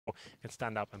can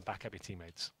stand up and back up your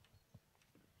teammates.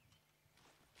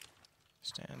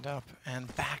 Stand up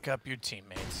and back up your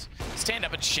teammates. Stand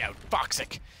up and shout.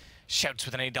 Voxic shouts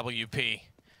with an AWP.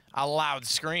 A loud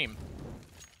scream.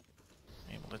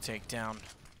 Able to take down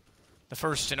the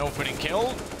first and opening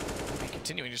kill.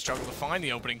 Continuing to struggle to find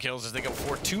the opening kills as they go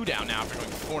 4-2 down now after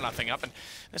going 4-0 up. And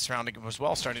this round as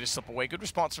well starting to slip away. Good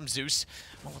response from Zeus.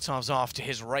 Molotov's off to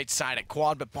his right side at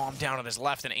quad, but bomb down on his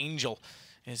left. And Angel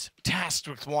is tasked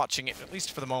with watching it, at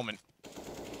least for the moment.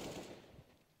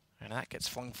 And that gets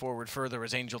flung forward further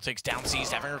as Angel takes down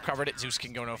Seized. Having recovered it, Zeus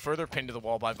can go no further. Pinned to the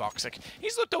wall by Voxic.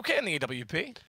 He's looked okay in the AWP.